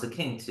influence the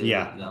king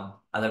to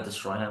either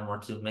destroy him or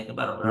to make him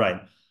better. Whatever.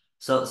 Right.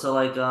 So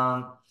like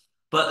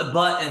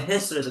but in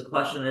history, the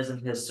question is in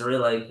history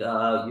like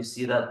you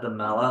see that the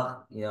Melech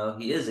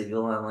he is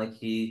evil, and like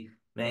he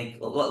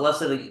let's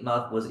say the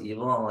Malak was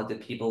evil and like the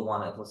people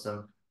want to influence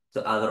him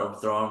to either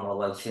overthrow him or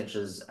like change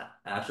his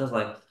actions,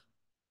 like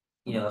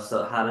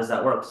so how does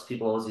that work? Because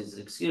people always use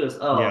the excuse,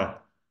 oh,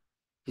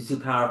 he's too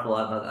powerful,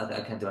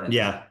 I can't do anything.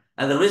 Yeah.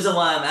 And the reason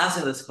why I'm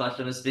asking this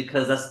question is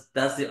because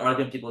that's the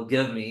argument people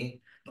give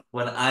me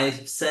when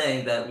I'm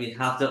saying that we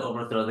have to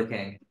overthrow the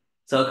king.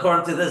 So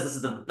according to this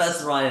is the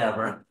best ride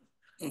ever.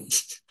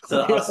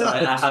 So I'm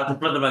sorry, I have to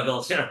further my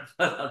goals here,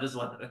 but I'm just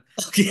wondering.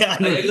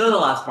 Yeah, Ignore the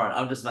last part.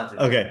 I'm just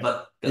mentioning. Okay.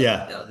 But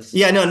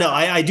no.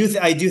 I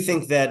do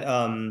think that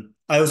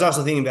I was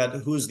also thinking about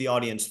who's the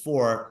audience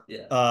for.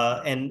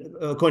 Yeah. And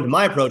according to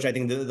my approach, I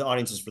think the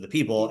audience is for the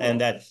people,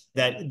 and that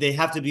they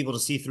have to be able to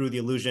see through the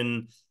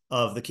illusion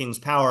of the king's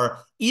power,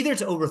 either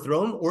to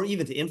overthrow him or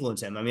even to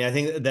influence him. I mean, I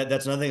think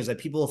that's another thing, is that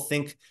people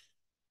think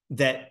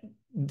that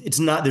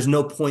there's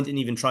no point in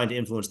even trying to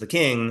influence the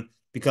king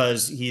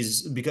because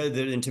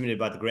they're intimidated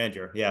by the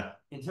grandeur. Yeah.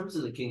 In terms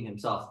of the king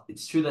himself,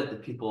 it's true that the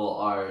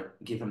people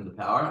give him the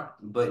power,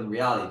 but in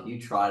reality, if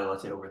you try to,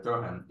 let's say,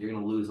 overthrow him, you're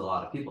going to lose a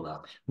lot of people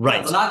now.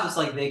 Right. But not just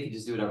like they could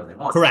just do whatever they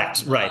want.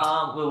 Correct. Right.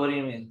 What do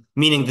you mean?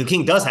 Meaning the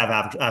king does have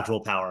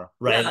actual power,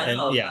 right? Yeah, I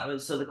know. Yeah.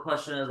 So the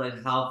question is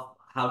like, how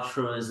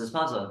true is this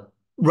pasuk?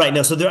 Right.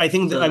 No. So there, I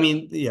think. I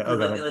mean, yeah.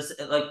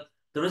 Like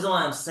the reason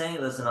why I'm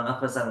saying this and I'm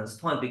emphasizing this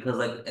point because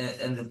like,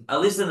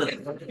 at least in the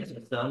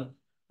system,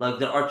 like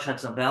there are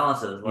checks and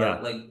balances. Right? Yeah.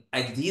 Like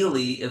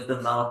ideally, if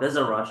the Malak is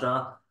a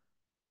Russia,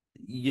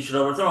 you should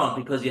overthrow him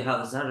because you have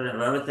the center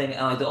and everything.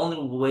 And like the only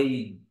way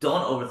you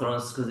don't overthrow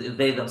him is because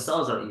they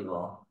themselves are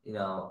evil,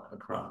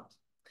 and corrupt.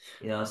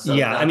 So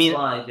yeah, that's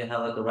why if you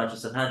have like a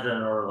righteous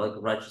Sanhedrin or like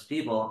righteous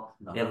people,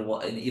 you have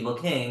an evil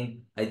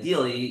king.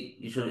 Ideally,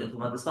 you should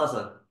implement this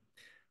pasuk.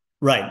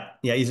 Right.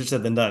 Yeah. Easier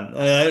said than done.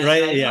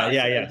 Right. Yeah.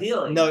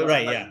 Ideally. No.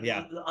 Right.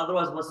 Yeah.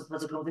 Otherwise, what's the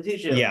pasuk going to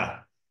teach you? Yeah.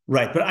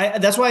 Right.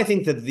 But that's why I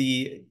think that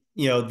the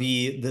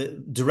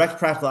direct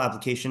practical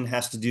application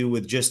has to do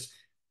with just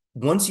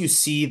once you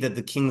see that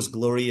the king's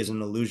glory is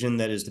an illusion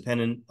that is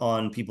dependent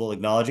on people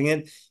acknowledging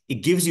it,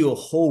 it gives you a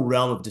whole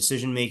realm of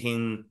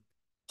decision-making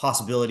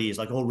possibilities,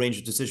 like a whole range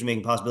of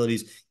decision-making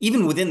possibilities,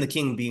 even within the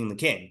king being the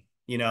king,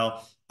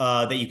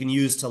 that you can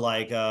use to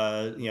like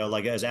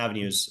as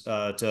avenues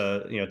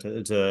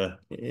to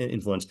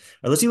influence. All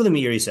right, let's see what the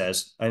Meiri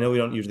says. I know we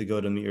don't usually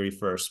go to Meiri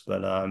first,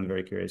 but I'm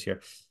very curious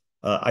here.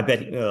 I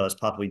bet it's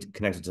probably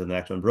connected to the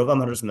next one.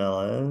 Brovam Hadras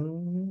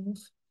Melech.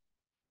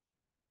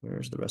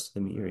 Where's the rest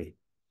of the Meiri?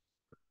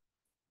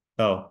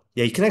 Oh,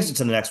 yeah, he connects it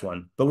to the next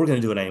one, but we're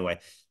going to do it anyway.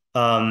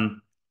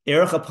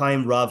 Erech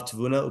Apayim Rav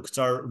Tvuna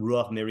Uktsar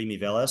Ruach Meri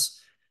Miveles.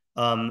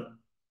 One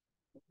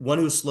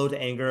who's slow to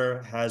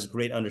anger has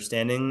great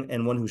understanding,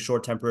 and one who's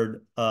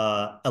short-tempered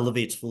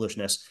elevates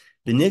foolishness.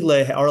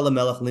 B'nigle ha'ar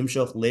lamelech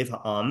limshoch lev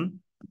ha'am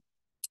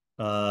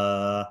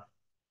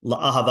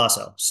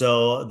la'ahavaso.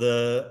 So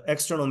the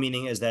external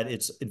meaning is that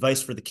it's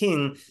advice for the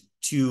king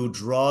to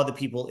draw the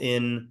people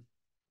in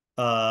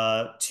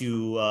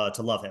to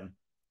love him.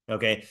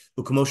 Okay.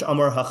 U'kamosh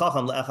amar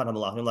hachacham le'echad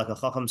ha'malachim, like a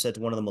chacham said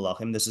to one of the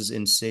malachim. This is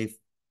in Seif.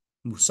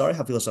 Sorry,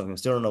 Hafilas.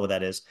 Still don't know what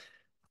that is.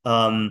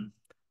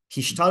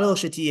 Hishtadel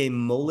shetiye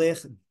molech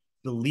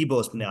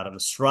libos b'nei adam.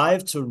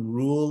 Strive to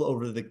rule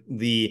over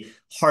the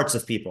hearts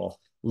of people.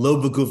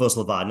 Lo begufos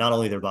levad, not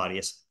only their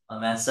bodies.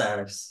 Amen,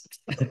 sirs.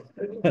 Good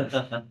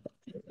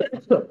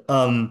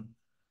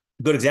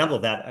example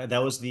of that.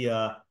 That was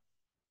I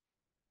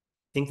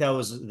think that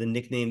was the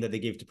nickname that they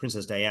gave to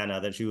Princess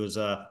Diana, that she was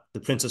the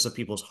princess of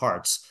people's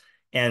hearts.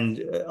 And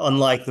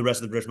unlike the rest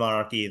of the British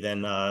monarchy,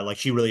 then like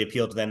she really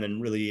appealed to them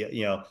and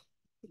really,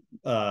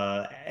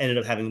 ended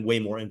up having way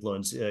more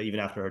influence even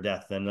after her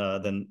death than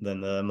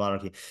the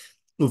monarchy.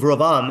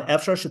 Uvravam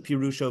efshar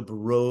shapirusho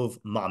barov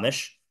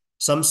mamish.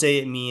 Some say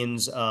it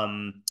means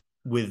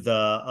with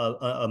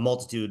a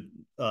multitude,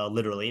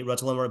 literally.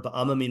 Ratzalamar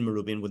ba'amamin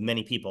merubin, with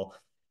many people.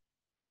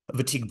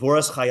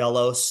 V'tigboras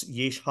chayalos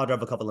yesh hadar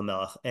v'kapel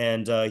melech,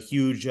 and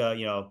huge,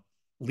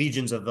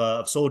 legions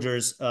of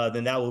soldiers.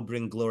 Then that will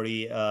bring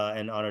glory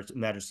and honor,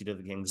 majesty to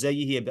the king.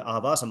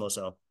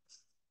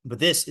 But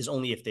this is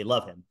only if they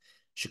love him.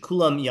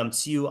 Shekulam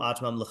yamtziu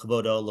atmam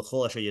lechvodo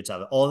lechol asher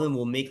yitzav. All of them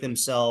will make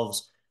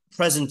themselves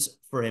present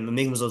for him and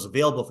make themselves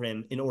available for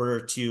him in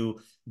order to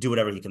do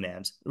whatever he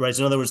commands. Right.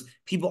 So in other words,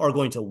 people are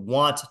going to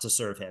want to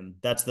serve him.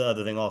 That's the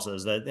other thing also,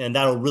 is that, and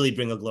that'll really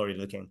bring a glory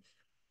to the king.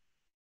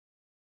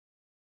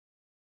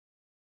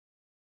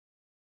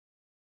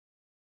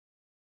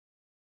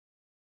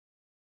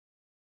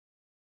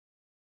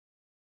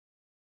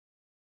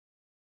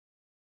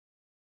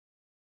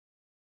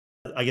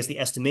 I guess the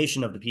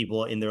estimation of the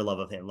people in their love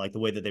of him, like the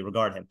way that they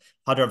regard him.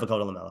 Hadar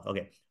v'kod melech.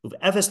 Okay.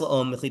 Efes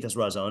la'om mechitas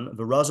razon.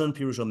 V'razon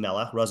pirusho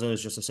melech. Razon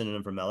is just a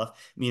synonym for melech.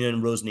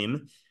 Meaning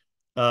roznim.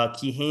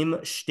 Kihem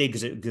shteg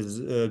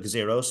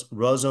gezeros.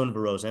 Razon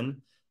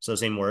v'rozen. So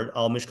same word.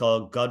 Al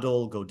mishkal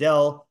gadol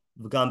godel.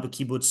 V'gam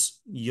b'kibbutz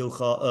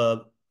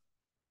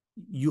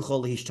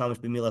yuchol lehishtamish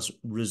b'milas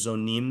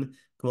rizonim.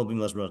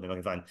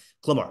 Okay, fine.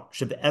 Klomar,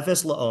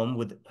 shebefes laom,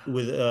 with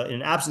in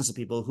an absence of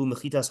people, who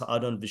mechitas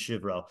ha'adon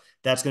v'shivro.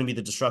 That's going to be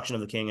the destruction of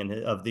the king and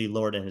of the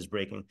Lord and his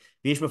breaking.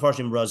 V'ish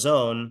mefarshim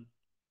razon.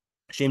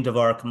 Shem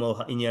davar kamo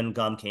ha'inyan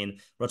gamkein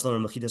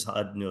ratzlan mechitas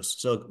ha'adnus.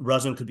 So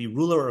razon could be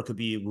ruler or it could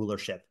be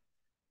rulership.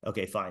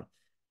 Okay, fine.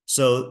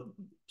 So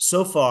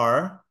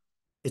far,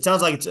 it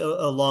sounds like it's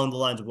along the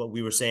lines of what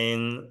we were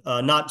saying.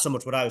 Not so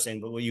much what I was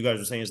saying, but what you guys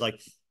were saying is like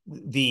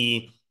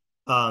the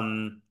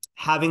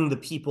having the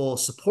people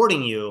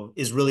supporting you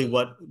is really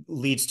what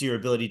leads to your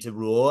ability to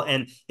rule.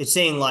 And it's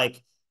saying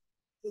like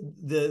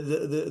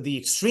the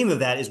extreme of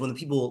that is when the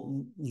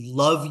people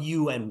love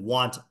you and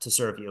want to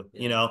serve you,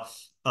 you know?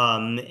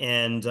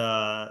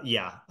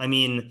 Yeah, I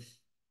mean,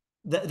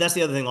 that's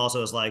the other thing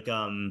also is like,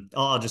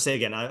 I'll just say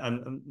again,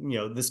 I'm you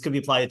know, this could be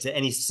applied to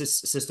any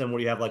system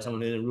where you have like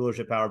someone in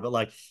rulership power, but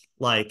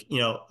like, you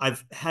know,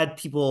 I've had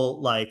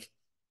people like,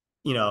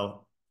 you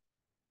know,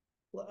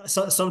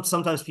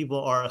 sometimes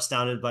people are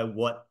astounded by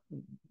what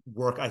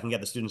work I can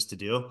get the students to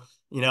do,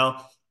 you know,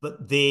 but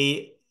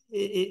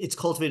it's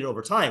cultivated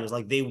over time. It's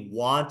like they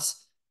want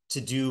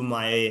to do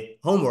my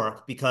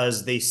homework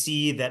because they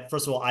see that,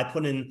 first of all, I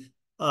put in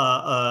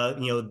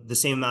you know, the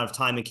same amount of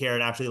time and care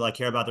and actually like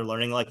care about their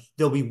learning. Like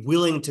they'll be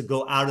willing to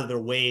go out of their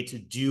way to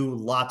do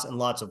lots and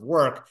lots of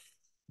work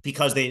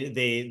because they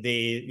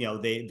you know,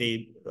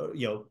 they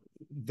you know,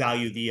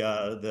 value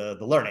the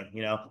learning,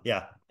 you know.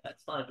 Yeah.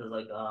 That's funny because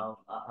like on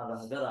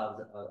the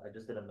Haggadah, I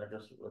just did a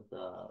medrash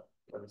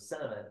with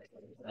sentiment.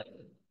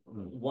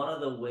 One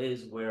of the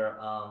ways where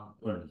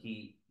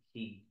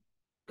he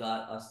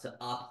got us to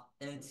opt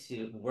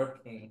into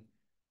working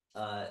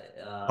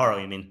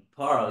Paro, you mean?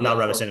 Paro, not yeah,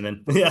 Rabbi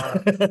Cinnamon. Yeah.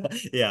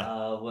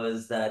 Yeah.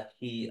 Was that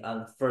he on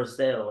the first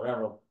day or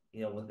whatever,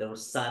 you know, when they were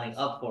signing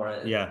up for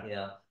it, Yeah. you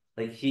know,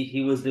 like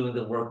he was doing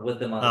the work with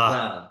them on the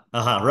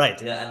ground. Right.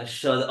 Yeah, and it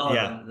showed, oh,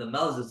 Yeah. the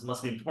Moses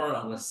must be important.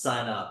 I'm gonna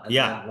sign up. And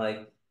Yeah. then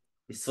like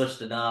he switched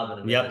the knob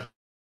and Yep.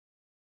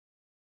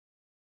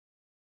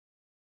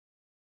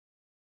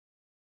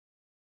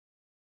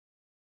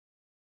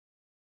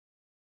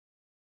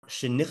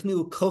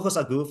 Shenichnu kochos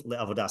aguf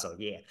le'avodaso.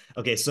 Yeah.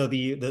 Okay. So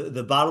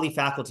the bodily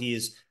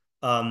faculties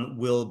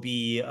will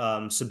be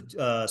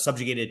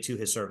subjugated to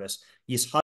his service.